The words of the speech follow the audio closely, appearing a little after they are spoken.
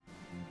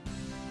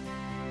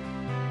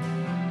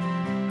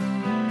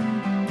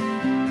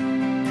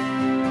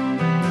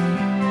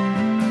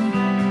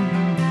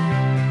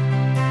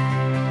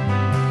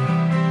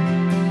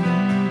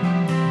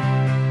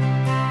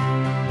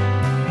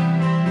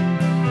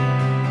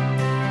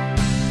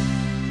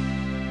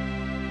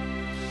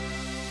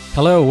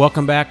Hello,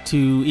 welcome back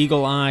to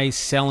Eagle Eye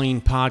Selling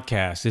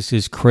Podcast. This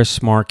is Chris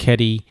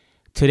Marchetti.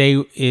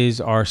 Today is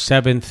our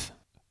 7th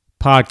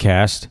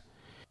podcast.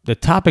 The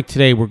topic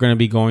today we're going to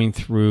be going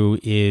through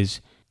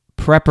is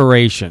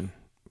preparation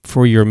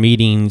for your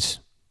meetings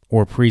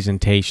or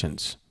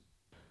presentations.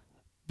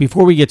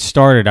 Before we get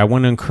started, I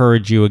want to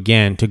encourage you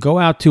again to go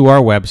out to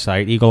our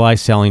website,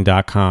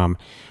 eagleeyeselling.com,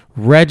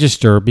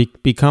 register,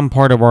 become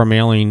part of our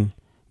mailing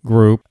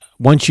group.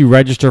 Once you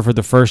register for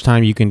the first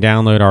time, you can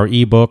download our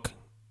ebook.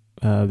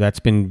 That's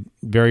been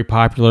very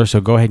popular,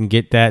 so go ahead and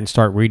get that and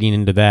start reading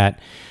into that.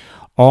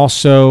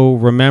 Also,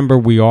 remember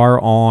we are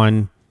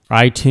on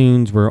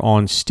iTunes, we're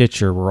on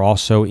Stitcher, we're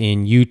also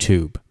in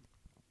YouTube.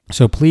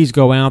 So please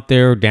go out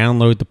there,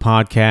 download the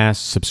podcast,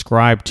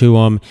 subscribe to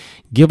them,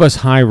 give us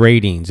high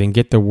ratings, and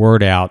get the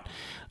word out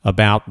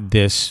about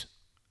this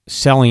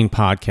selling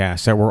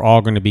podcast that we're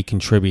all going to be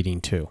contributing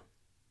to.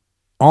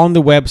 On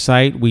the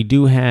website, we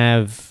do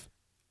have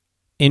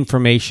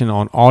information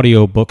on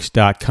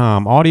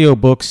audiobooks.com.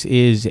 Audiobooks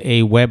is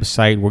a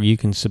website where you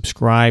can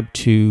subscribe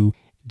to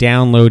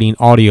downloading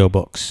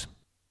audiobooks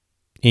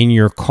in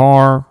your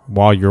car,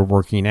 while you're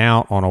working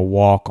out, on a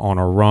walk, on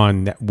a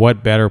run.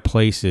 What better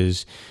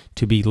places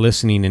to be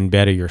listening and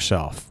better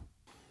yourself?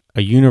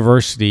 A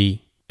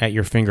university at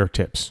your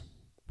fingertips.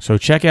 So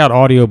check out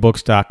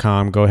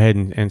audiobooks.com. Go ahead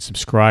and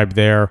subscribe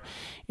there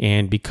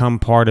and become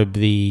part of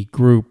the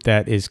group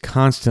that is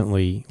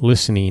constantly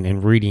listening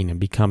and reading and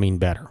becoming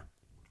better.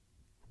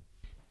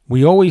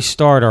 We always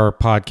start our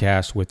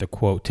podcast with a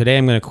quote. Today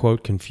I'm going to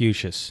quote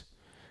Confucius.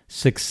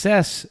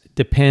 Success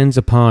depends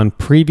upon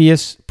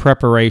previous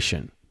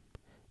preparation,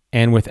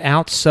 and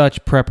without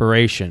such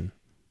preparation,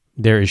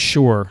 there is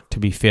sure to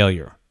be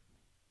failure.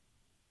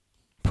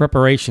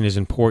 Preparation is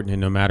important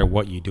no matter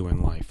what you do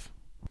in life.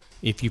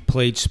 If you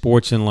played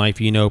sports in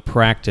life, you know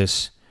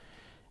practice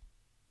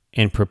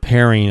and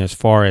preparing as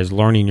far as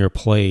learning your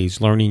plays,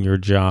 learning your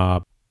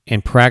job,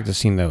 and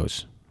practicing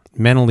those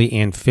mentally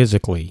and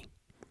physically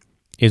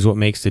is what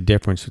makes the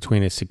difference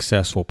between a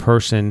successful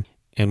person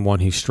and one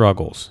who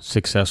struggles.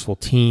 Successful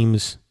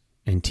teams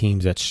and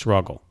teams that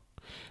struggle.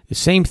 The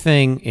same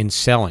thing in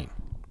selling.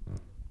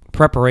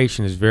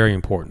 Preparation is very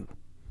important.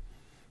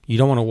 You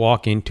don't want to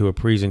walk into a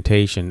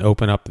presentation,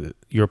 open up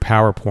your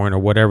PowerPoint or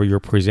whatever you're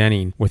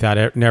presenting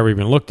without never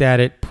even looked at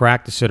it,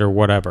 practice it or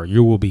whatever.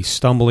 You will be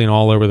stumbling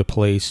all over the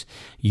place.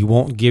 You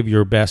won't give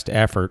your best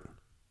effort,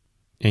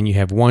 and you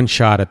have one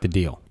shot at the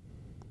deal.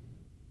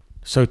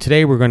 So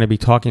today we're going to be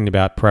talking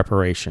about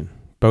preparation,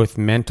 both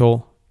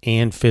mental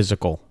and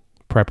physical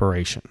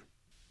preparation.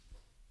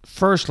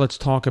 First, let's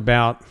talk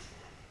about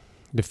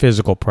the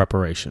physical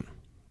preparation.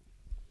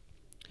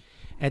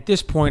 At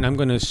this point, I'm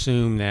going to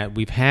assume that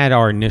we've had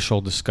our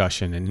initial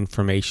discussion and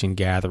information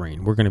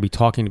gathering. We're going to be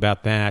talking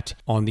about that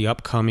on the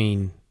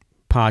upcoming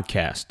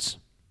podcasts.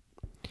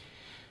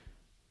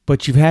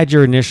 But you've had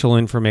your initial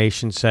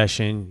information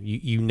session.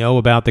 You know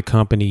about the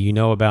company. You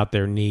know about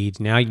their needs.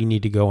 Now you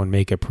need to go and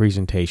make a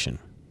presentation.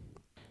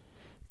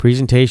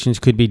 Presentations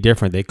could be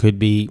different. They could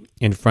be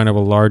in front of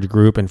a large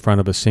group, in front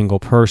of a single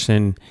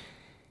person,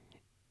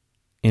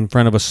 in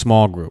front of a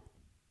small group.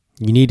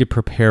 You need to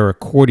prepare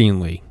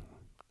accordingly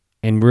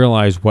and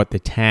realize what the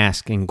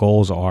task and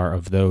goals are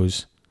of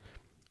those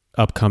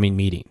upcoming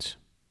meetings.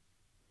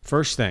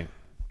 First thing,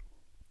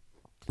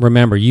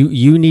 remember,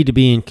 you need to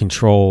be in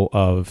control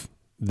of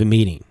the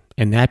meeting,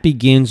 and that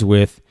begins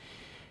with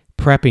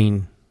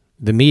prepping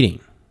the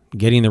meeting,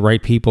 getting the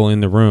right people in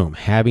the room,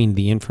 having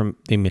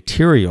the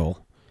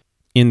material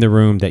in the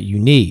room that you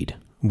need,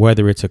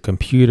 whether it's a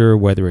computer,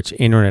 whether it's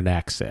internet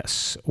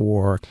access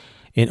or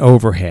an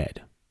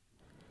overhead,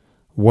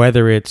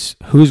 whether it's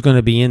who's going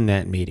to be in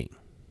that meeting.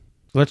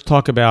 Let's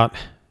talk about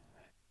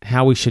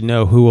how we should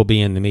know who will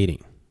be in the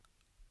meeting.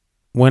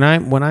 When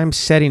I'm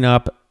setting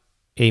up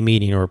a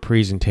meeting or a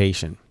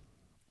presentation,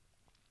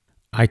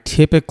 I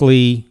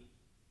typically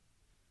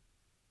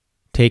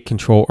take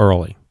control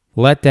early.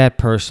 Let that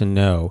person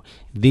know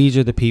these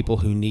are the people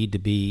who need to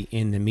be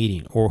in the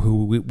meeting or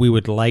who we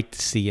would like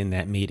to see in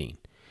that meeting.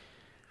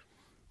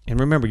 And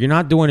remember, you're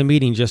not doing a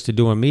meeting just to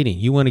do a meeting.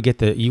 You want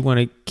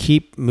to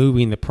keep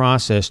moving the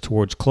process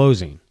towards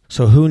closing.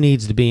 So who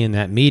needs to be in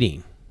that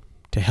meeting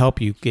to help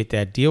you get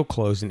that deal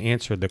closed and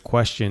answer the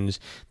questions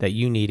that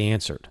you need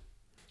answered?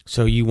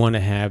 So you want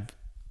to have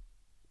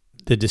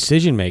the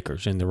decision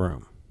makers in the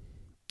room.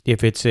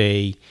 If it's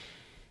a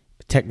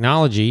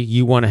technology,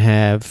 you want to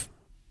have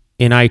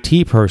an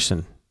IT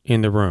person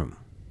in the room.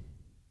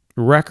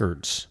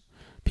 Records,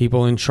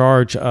 people in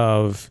charge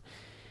of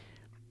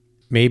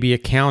maybe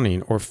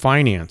accounting or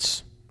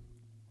finance.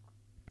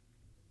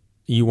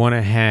 You want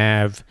to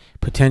have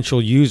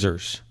potential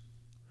users.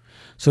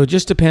 So it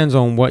just depends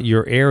on what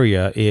your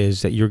area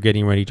is that you're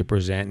getting ready to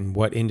present and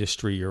what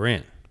industry you're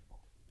in.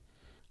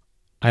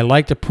 I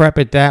like to prep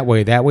it that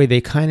way. That way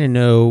they kind of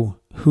know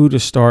who to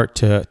start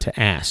to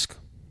ask.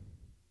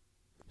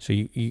 So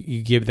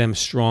you give them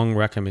strong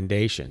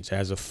recommendations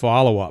as a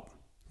follow-up.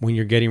 When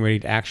you're getting ready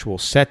to actually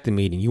set the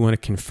meeting, you want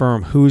to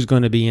confirm who's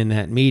going to be in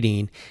that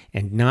meeting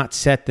and not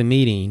set the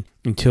meeting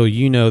until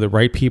you know the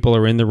right people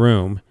are in the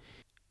room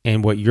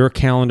and what your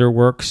calendar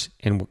works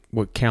and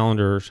what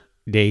calendars,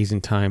 days,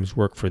 and times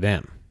work for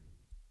them.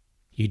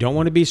 You don't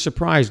want to be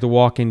surprised to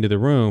walk into the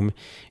room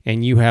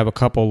and you have a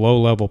couple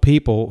low-level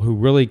people who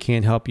really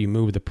can't help you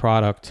move the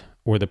product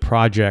or the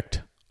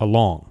project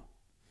along.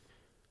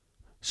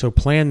 So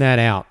plan that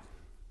out.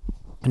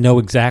 Know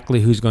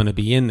exactly who's going to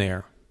be in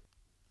there.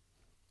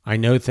 I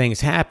know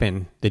things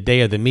happen the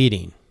day of the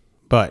meeting,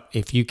 but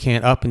if you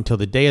can't up until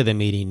the day of the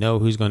meeting know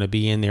who's going to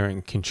be in there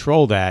and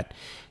control that,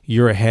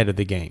 you're ahead of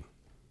the game.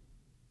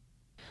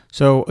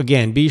 So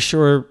again, be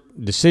sure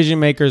decision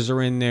makers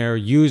are in there,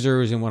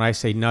 users, and when I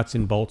say nuts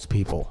and bolts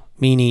people,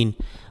 meaning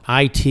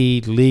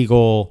IT,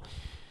 legal,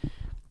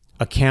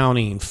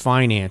 accounting,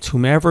 finance,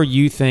 whomever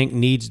you think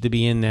needs to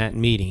be in that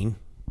meeting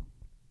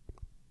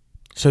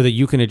so that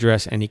you can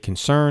address any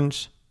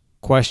concerns,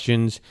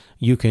 questions,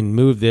 you can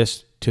move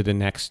this to the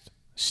next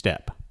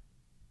step.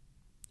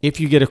 If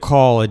you get a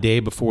call a day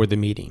before the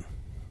meeting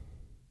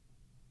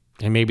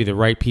and maybe the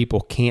right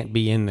people can't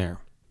be in there,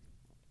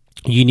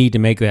 you need to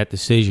make that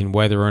decision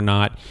whether or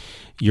not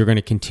you're going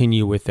to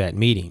continue with that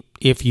meeting.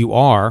 If you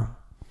are,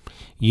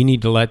 you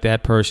need to let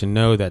that person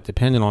know that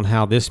depending on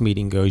how this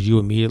meeting goes, you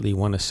immediately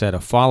want to set a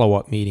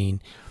follow-up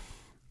meeting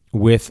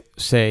with,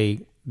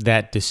 say,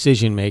 that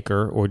decision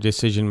maker or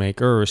decision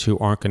makers who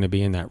aren't going to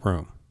be in that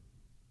room.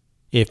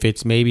 If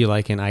it's maybe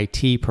like an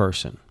IT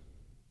person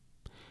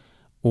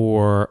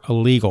or a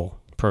legal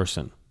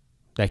person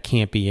that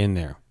can't be in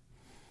there,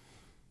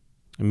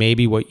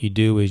 maybe what you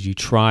do is you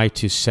try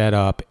to set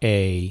up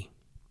a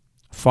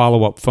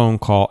follow-up phone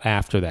call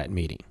after that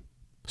meeting.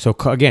 So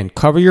again,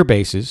 cover your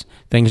bases.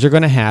 Things are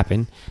going to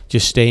happen.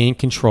 Just stay in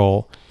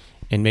control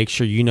and make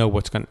sure you know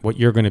what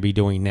you're going to be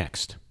doing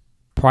next.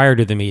 Prior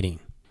to the meeting,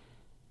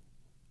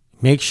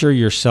 make sure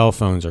your cell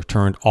phones are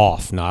turned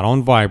off, not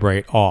on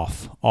vibrate,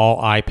 off.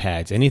 All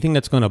iPads, anything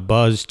that's going to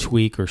buzz,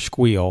 tweak, or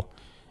squeal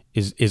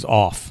is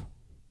off.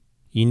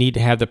 You need to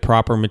have the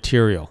proper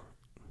material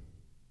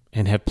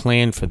and have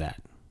planned for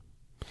that.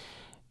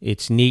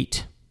 It's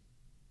neat.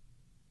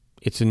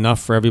 It's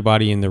enough for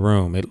everybody in the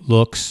room. It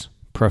looks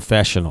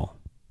professional.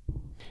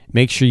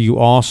 Make sure you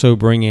also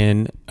bring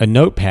in a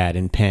notepad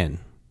and pen,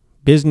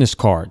 business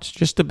cards,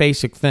 just the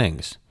basic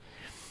things.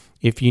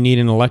 If you need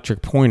an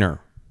electric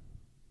pointer,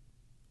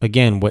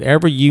 again,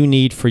 whatever you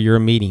need for your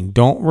meeting,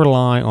 don't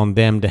rely on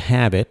them to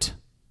have it.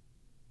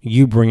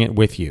 You bring it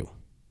with you.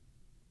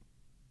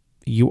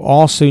 You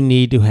also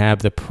need to have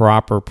the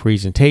proper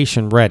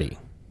presentation ready.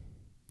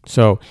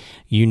 So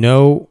you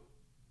know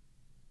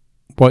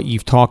what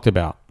you've talked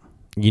about.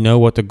 You know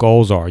what the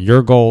goals are,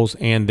 your goals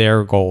and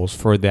their goals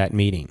for that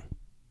meeting.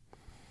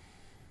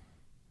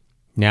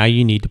 Now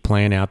you need to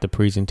plan out the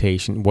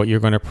presentation, what you're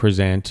going to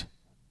present,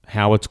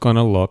 how it's going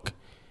to look,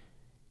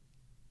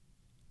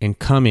 and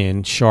come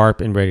in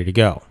sharp and ready to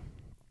go.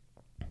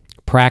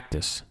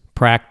 Practice,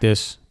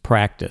 practice,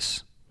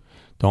 practice.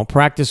 Don't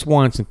practice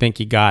once and think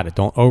you got it.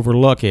 Don't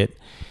overlook it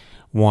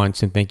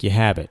once and think you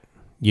have it.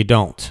 You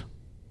don't.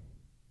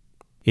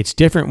 It's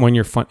different when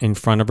you're in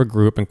front of a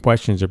group and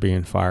questions are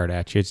being fired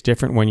at you. It's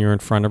different when you're in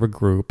front of a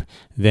group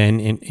than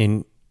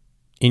in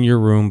your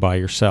room by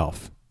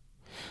yourself.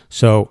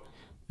 So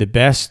the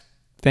best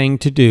thing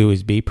to do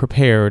is be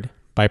prepared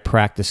by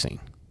practicing.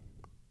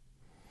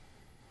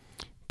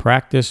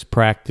 Practice,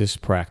 practice,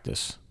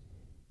 practice.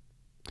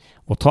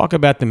 We'll talk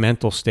about the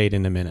mental state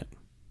in a minute.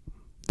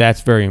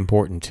 That's very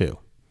important too.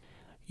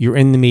 You're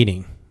in the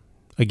meeting.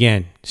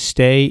 Again,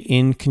 stay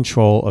in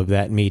control of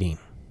that meeting.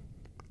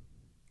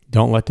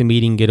 Don't let the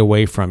meeting get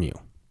away from you.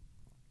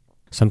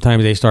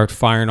 Sometimes they start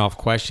firing off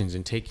questions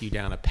and take you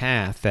down a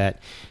path that,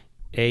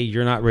 A,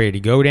 you're not ready to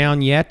go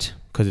down yet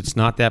because it's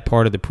not that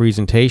part of the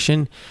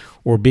presentation,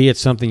 or B, it's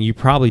something you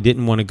probably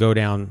didn't want to go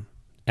down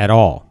at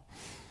all.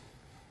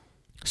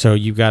 So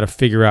you've got to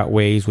figure out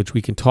ways, which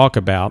we can talk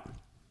about,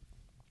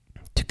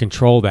 to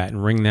control that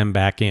and bring them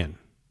back in.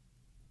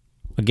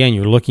 Again,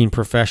 you're looking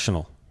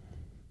professional.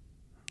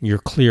 You're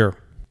clear.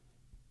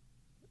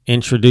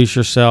 Introduce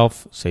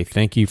yourself, say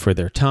thank you for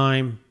their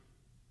time.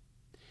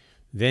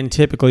 Then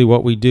typically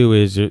what we do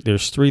is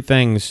there's three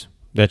things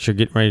that you're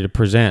getting ready to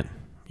present.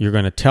 You're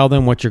going to tell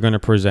them what you're going to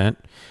present,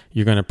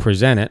 you're going to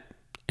present it,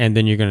 and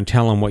then you're going to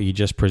tell them what you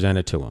just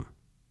presented to them.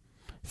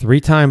 3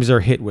 times they're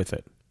hit with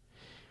it.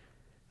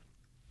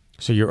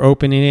 So you're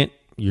opening it,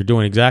 you're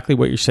doing exactly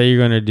what you say you're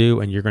going to do,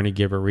 and you're going to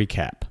give a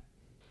recap.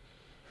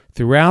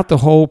 Throughout the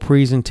whole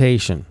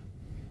presentation,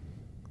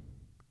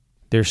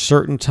 there's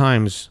certain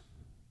times,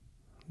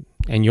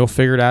 and you'll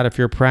figure it out if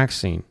you're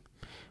practicing,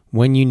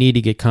 when you need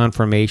to get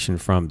confirmation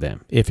from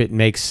them. If it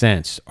makes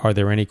sense, are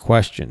there any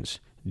questions?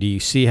 Do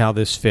you see how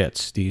this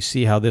fits? Do you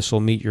see how this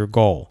will meet your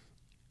goal?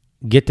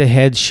 Get the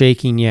head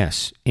shaking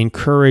yes.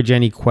 Encourage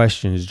any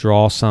questions,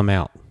 draw some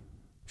out.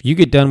 If you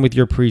get done with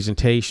your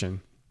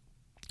presentation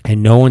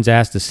and no one's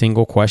asked a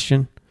single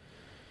question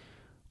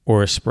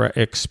or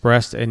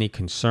expressed any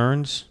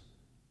concerns,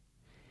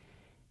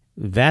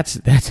 that's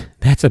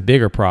a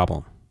bigger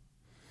problem.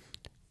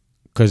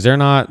 Because they're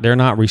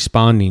not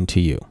responding to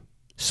you.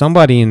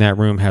 Somebody in that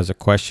room has a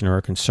question or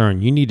a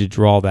concern. You need to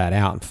draw that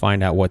out and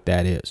find out what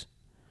that is.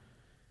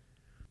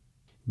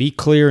 Be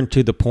clear and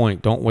to the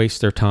point. Don't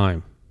waste their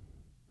time.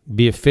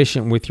 Be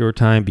efficient with your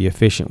time. Be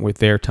efficient with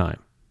their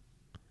time.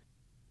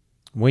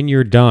 When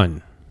you're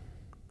done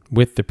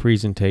with the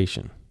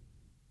presentation,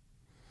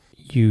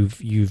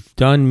 you've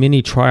done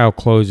many trial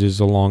closes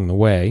along the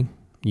way.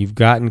 You've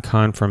gotten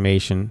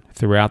confirmation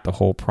throughout the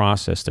whole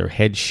process. Their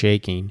head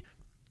shaking.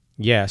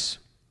 Yes.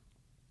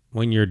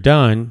 When you're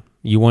done,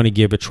 you want to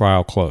give a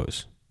trial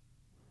close.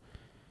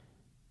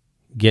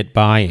 Get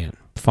buy-in.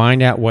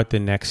 Find out what the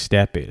next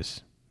step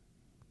is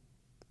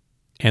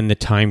and the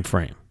time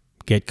frame.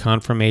 Get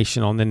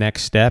confirmation on the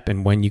next step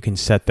and when you can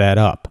set that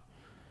up.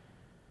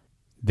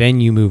 Then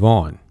you move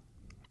on.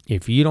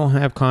 If you don't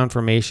have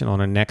confirmation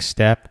on a next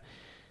step,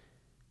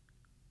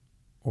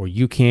 or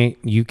you can't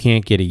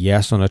get a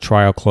yes on a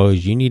trial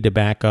close, you need to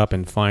back up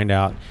and find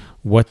out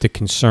what the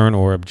concern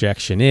or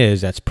objection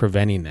is that's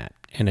preventing that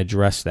and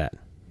address that.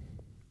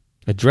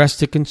 Address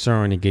the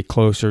concern and get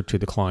closer to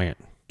the client,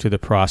 to the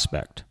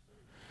prospect.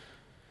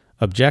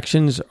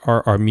 Objections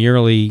are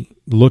merely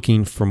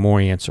looking for more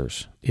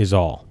answers, is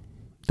all.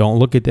 Don't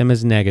look at them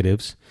as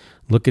negatives.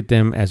 Look at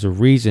them as a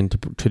reason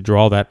to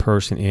draw that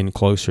person in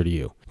closer to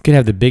you. You could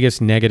have the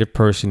biggest negative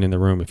person in the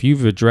room. If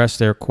you've addressed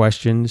their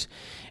questions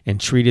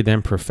and treated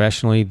them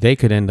professionally, they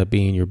could end up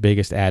being your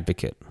biggest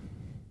advocate.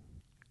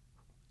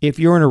 If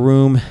you're in a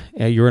room,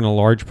 you're in a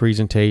large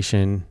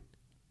presentation,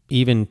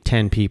 even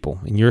 10 people,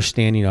 and you're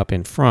standing up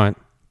in front,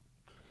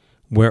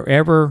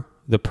 wherever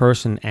the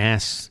person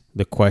asks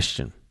the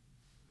question,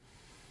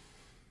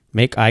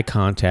 make eye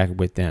contact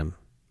with them.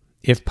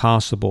 If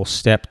possible,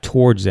 step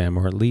towards them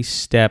or at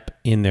least step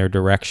in their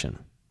direction.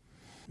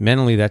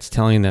 Mentally, that's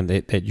telling them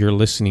that you're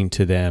listening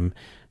to them.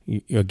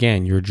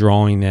 Again, you're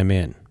drawing them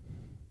in,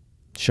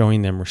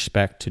 showing them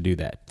respect to do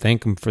that.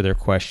 Thank them for their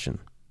question.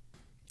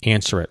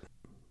 Answer it.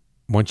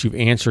 Once you've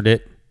answered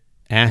it,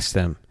 ask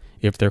them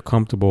if they're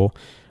comfortable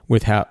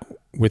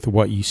with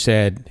what you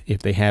said,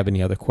 if they have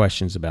any other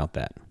questions about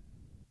that.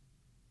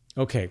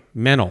 Okay,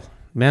 mental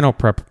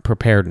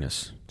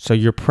preparedness. So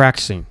you're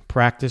practicing,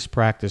 practice.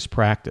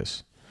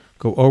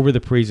 Go over the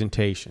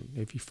presentation.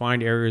 If you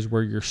find areas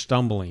where you're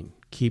stumbling,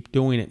 keep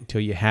doing it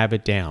until you have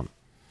it down.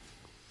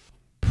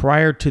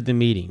 Prior to the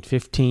meeting,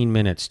 15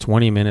 minutes,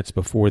 20 minutes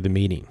before the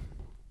meeting,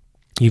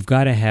 you've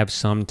got to have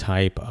some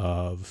type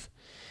of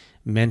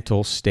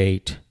mental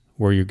state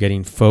where you're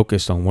getting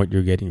focused on what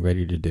you're getting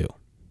ready to do.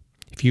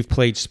 If you've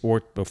played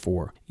sport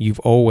before, you've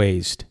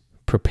always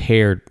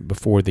prepared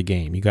before the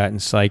game. You've gotten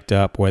psyched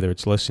up, whether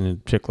it's listening to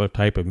a particular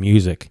type of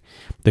music,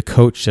 the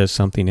coach says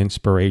something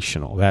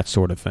inspirational, that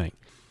sort of thing.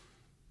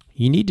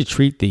 You need to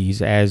treat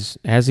these as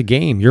a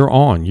game. You're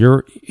on.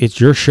 It's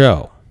your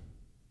show.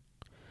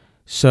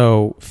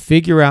 So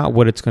figure out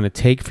what it's going to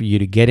take for you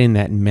to get in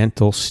that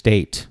mental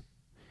state,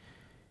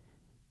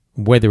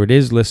 whether it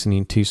is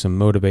listening to some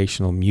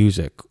motivational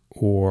music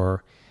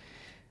or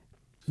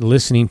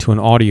listening to an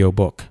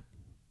audiobook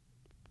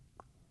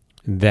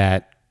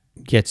that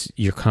gets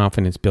your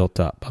confidence built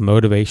up, a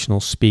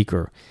motivational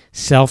speaker,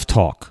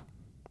 self-talk.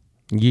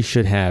 You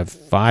should have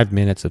 5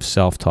 minutes of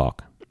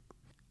self-talk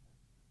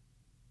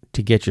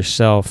to get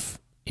yourself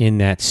in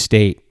that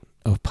state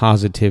of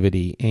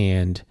positivity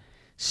and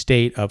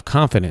state of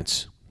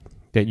confidence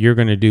that you're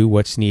going to do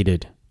what's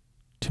needed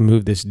to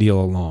move this deal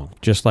along.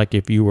 Just like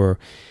if you were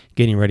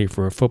getting ready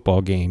for a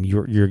football game,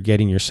 you're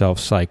getting yourself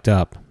psyched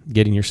up,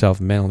 getting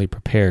yourself mentally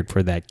prepared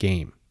for that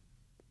game.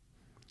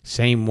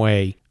 Same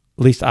way,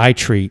 at least I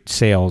treat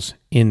sales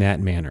in that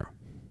manner.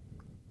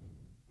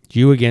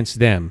 You against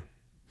them,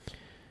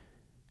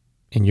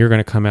 and you're going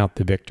to come out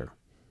the victor.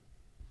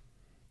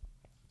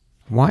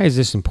 Why is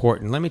this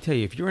important? Let me tell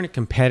you, if you're in a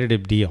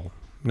competitive deal,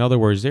 in other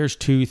words, there's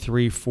 2,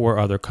 3, 4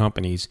 other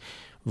companies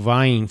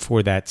vying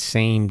for that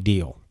same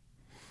deal.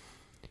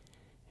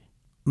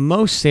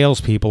 Most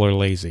salespeople are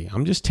lazy.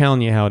 I'm just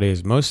telling you how it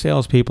is. Most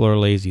salespeople are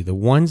lazy. The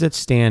ones that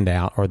stand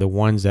out are the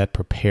ones that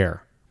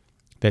prepare,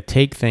 that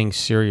take things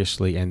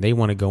seriously, and they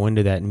want to go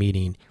into that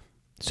meeting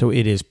so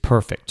it is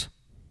perfect.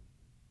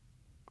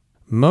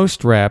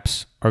 Most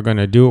reps are going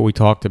to do what we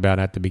talked about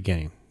at the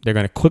beginning. They're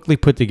going to quickly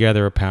put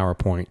together a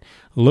PowerPoint,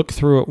 look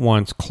through it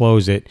once,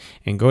 close it,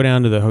 and go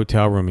down to the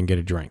hotel room and get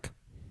a drink.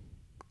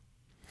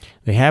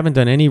 They haven't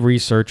done any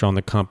research on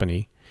the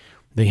company.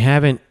 They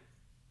haven't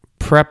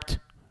prepped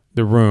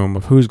the room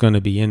of who's going to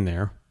be in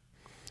there,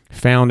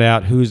 found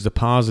out who's the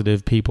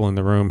positive people in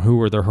the room,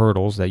 who are the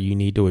hurdles that you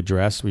need to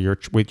address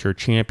with your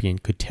champion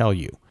could tell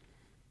you.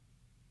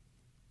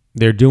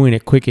 They're doing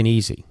it quick and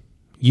easy.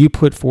 You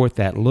put forth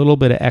that little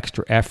bit of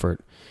extra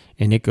effort,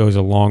 and it goes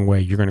a long way.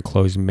 You're going to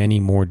close many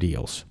more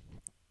deals.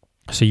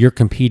 So you're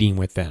competing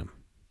with them.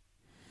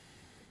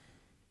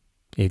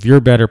 If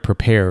you're better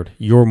prepared,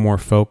 you're more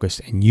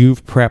focused, and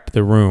you've prepped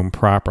the room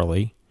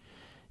properly,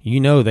 you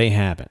know they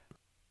haven't.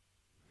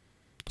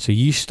 So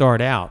you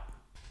start out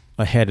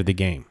ahead of the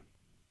game.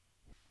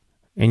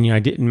 And I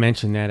didn't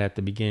mention that at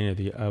the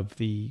beginning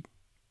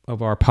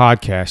of our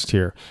podcast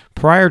here.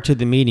 Prior to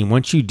the meeting,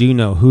 once you do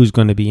know who's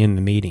going to be in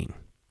the meeting,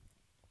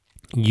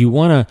 You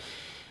want to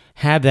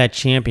have that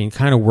champion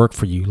kind of work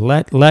for you.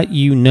 Let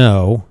you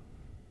know,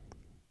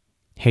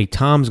 hey,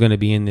 Tom's going to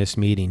be in this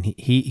meeting.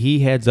 He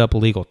heads up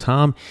legal.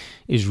 Tom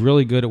is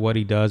really good at what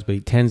he does, but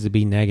he tends to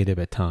be negative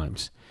at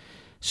times.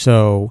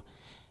 So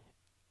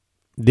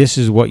this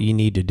is what you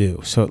need to do.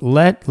 So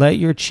let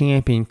your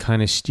champion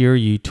kind of steer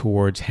you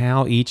towards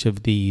how each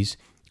of these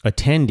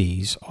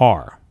attendees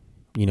are.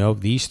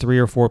 These 3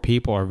 or 4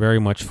 people are very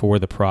much for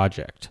the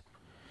project.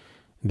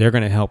 They're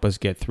going to help us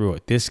get through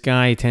it. This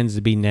guy tends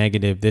to be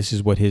negative. This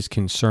is what his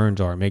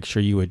concerns are. Make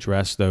sure you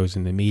address those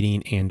in the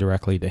meeting and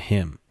directly to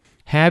him.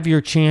 Have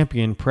your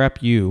champion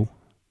prep you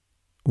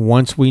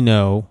once we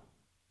know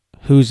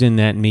who's in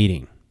that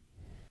meeting.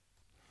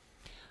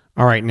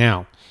 All right,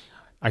 now,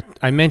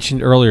 I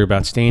mentioned earlier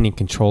about staying in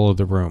control of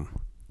the room.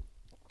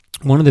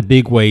 One of the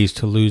big ways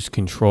to lose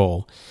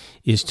control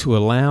is to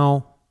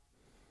allow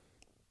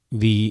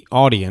the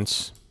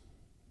audience,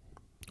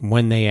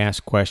 when they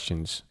ask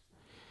questions,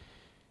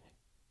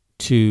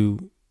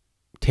 to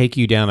take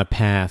you down a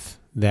path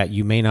that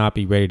you may not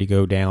be ready to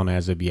go down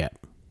as of yet.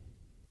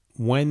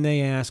 When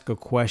they ask a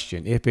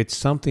question, if it's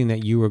something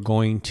that you are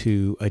going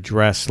to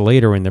address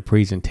later in the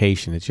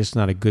presentation, it's just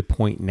not a good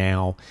point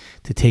now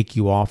to take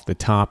you off the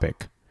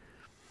topic.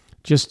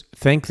 Just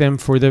thank them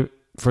for the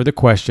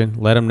question.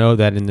 Let them know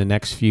that in the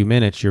next few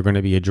minutes you're going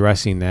to be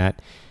addressing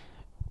that.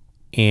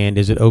 And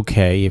is it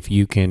okay if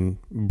you can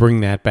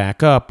bring that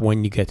back up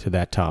when you get to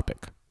that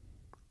topic?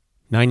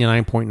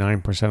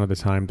 99.9% of the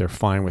time, they're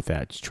fine with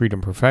that. Just treat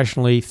them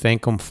professionally,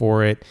 thank them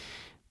for it,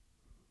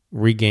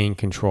 regain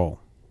control.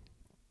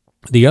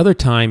 The other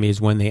time is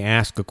when they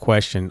ask a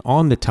question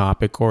on the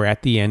topic or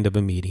at the end of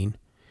a meeting,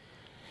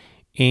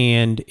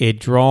 and it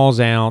draws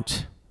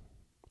out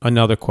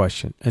another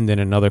question, and then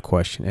another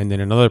question, and then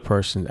another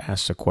person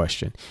asks a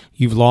question.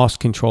 You've lost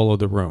control of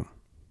the room.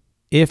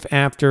 If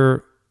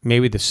after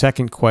maybe the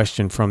second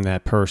question from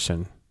that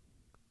person,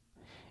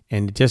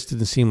 and it just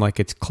doesn't seem like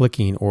it's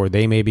clicking, or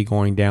they may be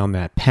going down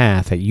that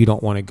path that you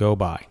don't want to go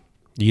by,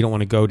 you don't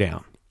want to go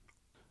down,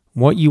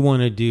 what you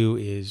want to do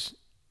is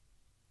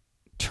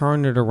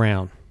turn it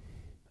around.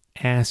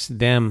 Ask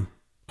them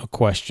a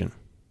question.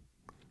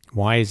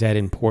 Why is that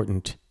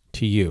important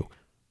to you?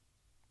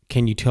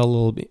 Can you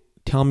tell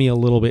me a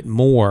little bit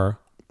more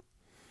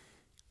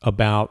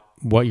about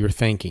what you're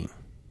thinking?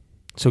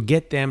 So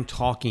get them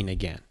talking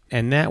again.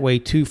 And that way,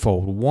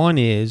 twofold. One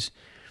is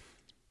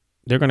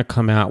they're going to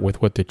come out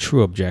with what the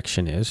true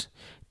objection is.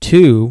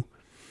 2,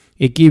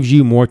 it gives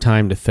you more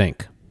time to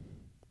think.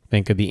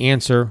 Think of the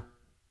answer.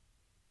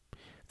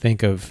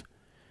 Think of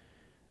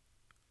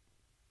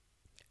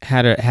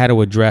how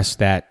to address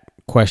that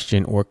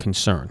question or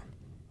concern.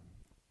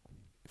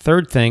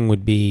 Third thing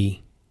would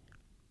be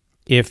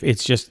if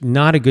it's just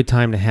not a good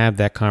time to have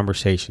that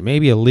conversation.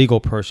 Maybe a legal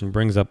person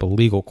brings up a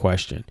legal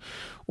question,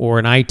 or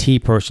an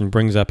IT person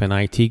brings up an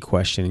IT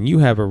question, and you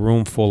have a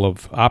room full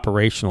of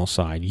operational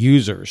side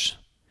users.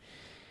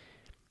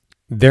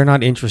 They're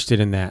not interested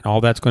in that.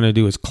 All that's going to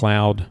do is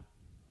cloud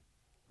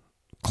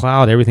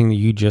everything that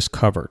you just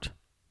covered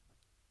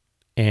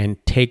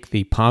and take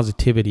the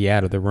positivity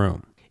out of the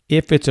room.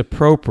 If it's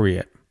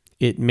appropriate,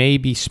 it may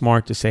be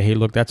smart to say, hey,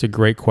 look, that's a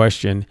great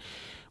question.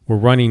 We're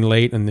running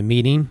late in the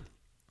meeting.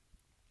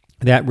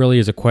 That really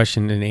is a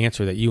question and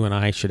answer that you and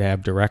I should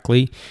have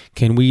directly.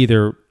 Can we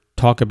either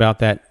talk about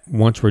that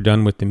once we're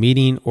done with the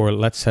meeting, or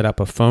let's set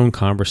up a phone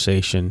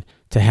conversation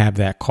to have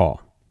that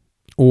call?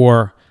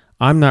 Or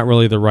I'm not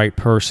really the right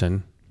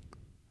person.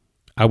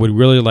 I would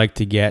really like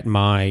to get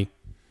my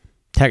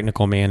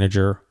technical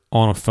manager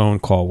on a phone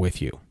call with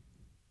you.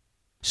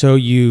 So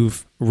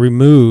you've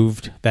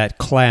removed that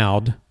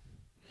cloud.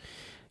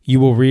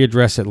 You will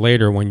readdress it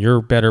later when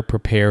you're better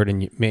prepared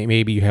and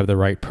maybe you have the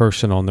right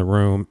person on the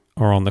room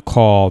or on the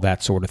call,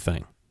 that sort of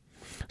thing.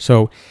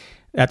 So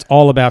that's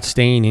all about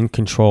staying in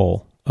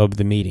control of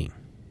the meeting.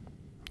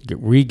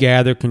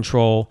 Regather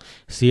control,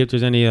 see if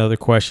there's any other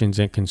questions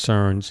and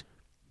concerns.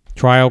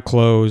 Trial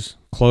close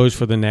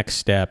for the next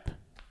step,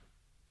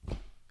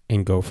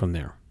 and go from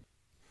there.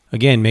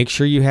 Again, make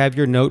sure you have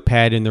your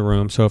notepad in the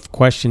room, so if a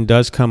question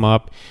does come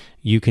up,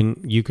 you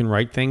can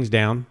write things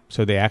down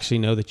so they actually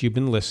know that you've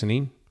been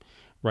listening.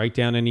 Write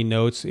down any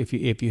notes. If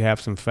you have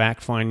some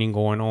fact-finding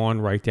going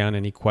on, write down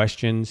any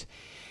questions.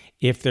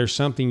 If there's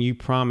something you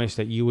promised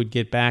that you would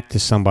get back to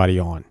somebody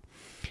on,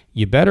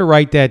 you better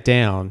write that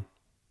down,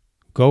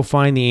 go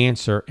find the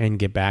answer, and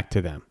get back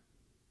to them.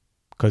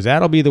 Because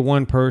that'll be the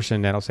one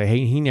person that'll say,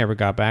 hey, he never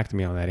got back to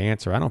me on that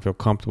answer. I don't feel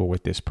comfortable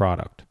with this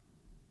product.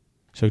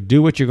 So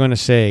do what you're going to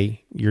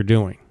say you're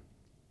doing.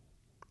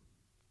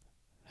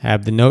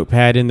 Have the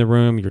notepad in the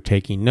room. You're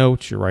taking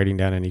notes. You're writing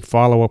down any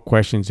follow-up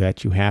questions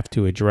that you have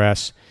to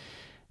address.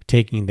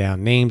 Taking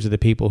down names of the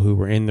people who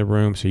were in the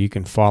room so you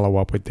can follow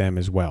up with them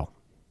as well.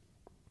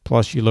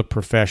 Plus, you look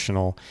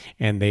professional,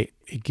 and it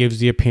gives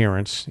the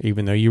appearance,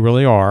 even though you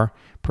really are,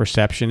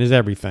 perception is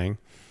everything,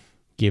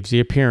 gives the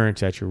appearance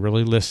that you're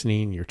really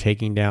listening, you're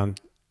taking down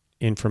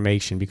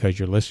information because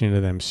you're listening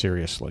to them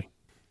seriously.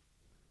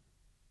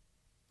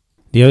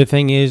 The other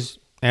thing is,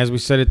 as we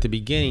said at the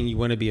beginning, you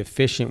want to be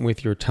efficient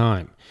with your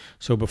time.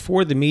 So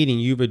before the meeting,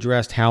 you've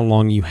addressed how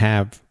long you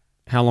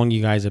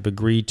guys have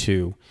agreed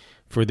to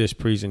for this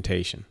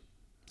presentation.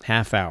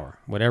 Half hour,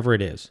 whatever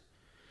it is.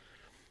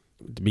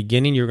 At the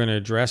beginning, you're going to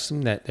address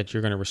them that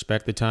you're going to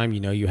respect the time. You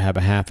know you have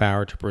a half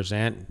hour to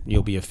present.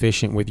 You'll be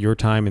efficient with your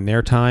time and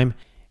their time.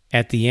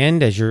 At the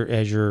end, as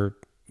you're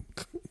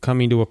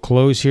coming to a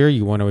close here,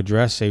 you want to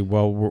address, say,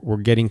 well, we're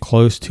getting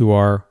close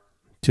to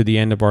the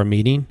end of our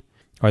meeting.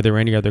 Are there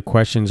any other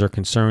questions or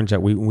concerns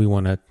that we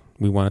want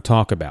to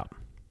talk about?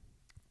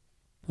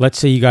 Let's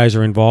say you guys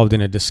are involved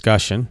in a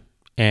discussion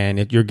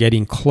and you're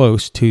getting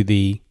close to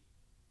the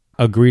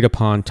agreed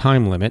upon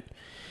time limit.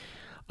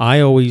 I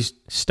always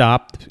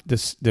stop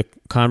the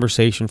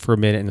conversation for a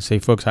minute and say,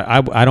 folks,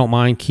 I don't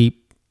mind keep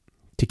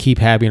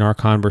having our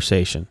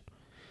conversation.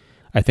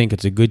 I think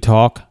it's a good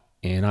talk,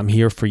 and I'm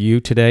here for you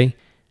today.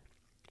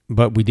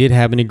 But we did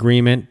have an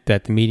agreement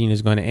that the meeting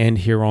is going to end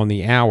here on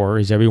the hour.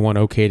 Is everyone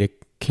okay to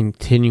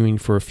continuing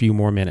for a few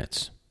more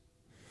minutes?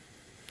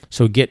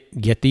 So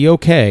get the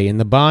okay and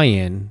the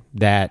buy-in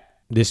that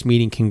this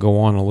meeting can go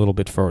on a little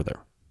bit further.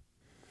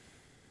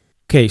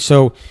 Okay,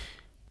 so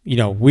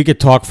we could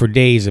talk for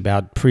days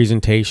about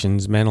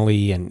presentations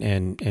mentally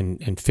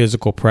and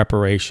physical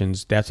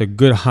preparations. That's a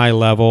good high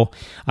level.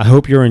 I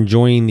hope you're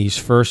enjoying these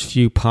first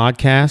few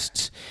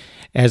podcasts.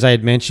 As I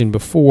had mentioned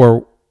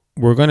before,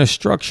 we're going to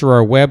structure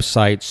our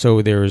website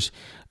so there's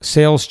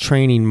sales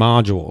training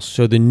modules.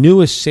 So the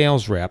newest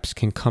sales reps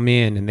can come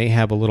in and they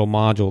have a little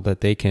module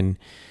that they can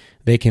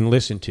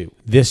listen to,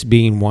 this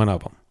being one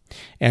of them.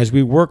 As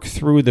we work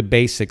through the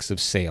basics of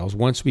sales,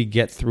 once we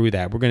get through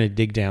that, we're going to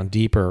dig down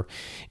deeper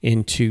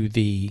into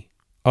the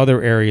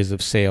other areas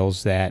of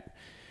sales that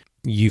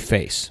you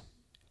face.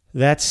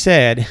 That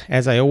said,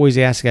 as I always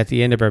ask at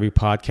the end of every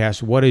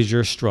podcast, what is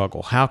your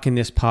struggle? How can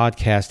this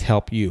podcast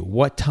help you?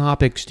 What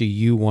topics do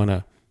you want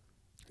to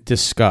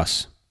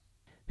discuss?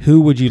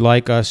 Who would you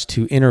like us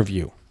to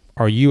interview?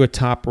 Are you a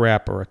top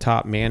rep or a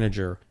top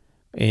manager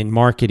in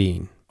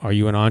marketing? Are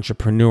you an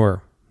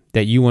entrepreneur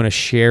that you want to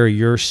share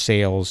your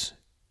sales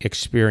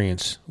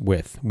experience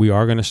with? We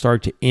are going to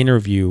start to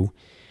interview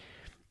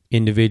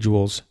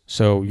individuals.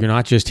 So you're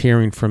not just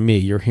hearing from me,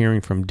 you're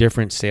hearing from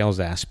different sales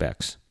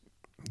aspects,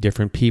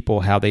 different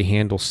people, how they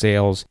handle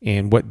sales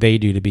and what they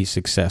do to be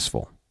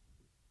successful.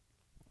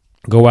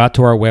 Go out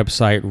to our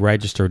website,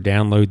 register,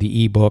 download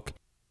the ebook,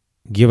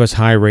 give us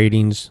high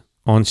ratings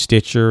on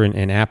Stitcher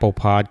and Apple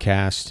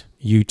Podcast,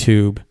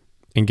 YouTube,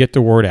 and get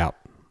the word out.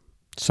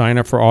 Sign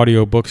up for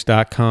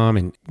audiobooks.com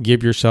and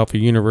give yourself a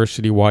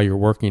university while you're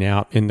working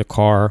out, in the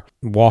car,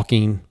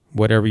 walking,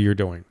 whatever you're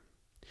doing.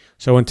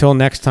 So until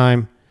next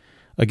time,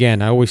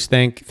 again, I always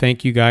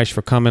thank you guys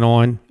for coming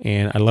on,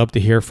 and I love to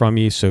hear from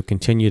you, so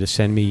continue to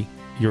send me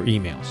your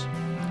emails.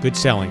 Good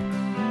selling.